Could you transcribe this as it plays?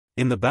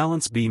In the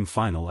balance beam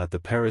final at the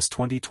Paris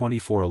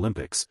 2024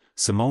 Olympics,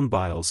 Simone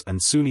Biles and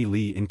Suni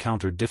Lee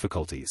encountered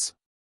difficulties.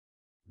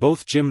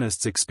 Both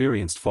gymnasts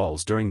experienced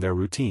falls during their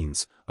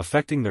routines,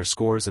 affecting their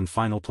scores and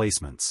final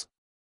placements.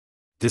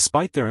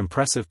 Despite their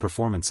impressive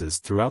performances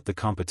throughout the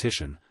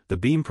competition, the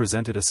beam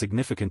presented a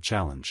significant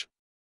challenge.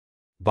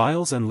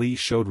 Biles and Lee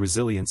showed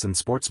resilience and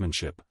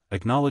sportsmanship,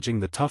 acknowledging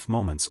the tough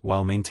moments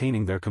while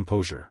maintaining their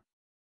composure.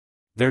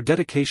 Their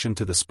dedication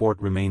to the sport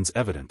remains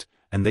evident,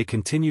 and they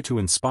continue to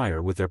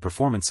inspire with their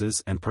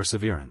performances and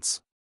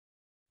perseverance.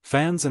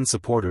 Fans and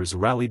supporters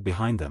rallied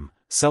behind them,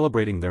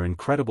 celebrating their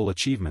incredible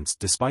achievements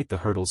despite the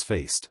hurdles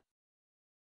faced.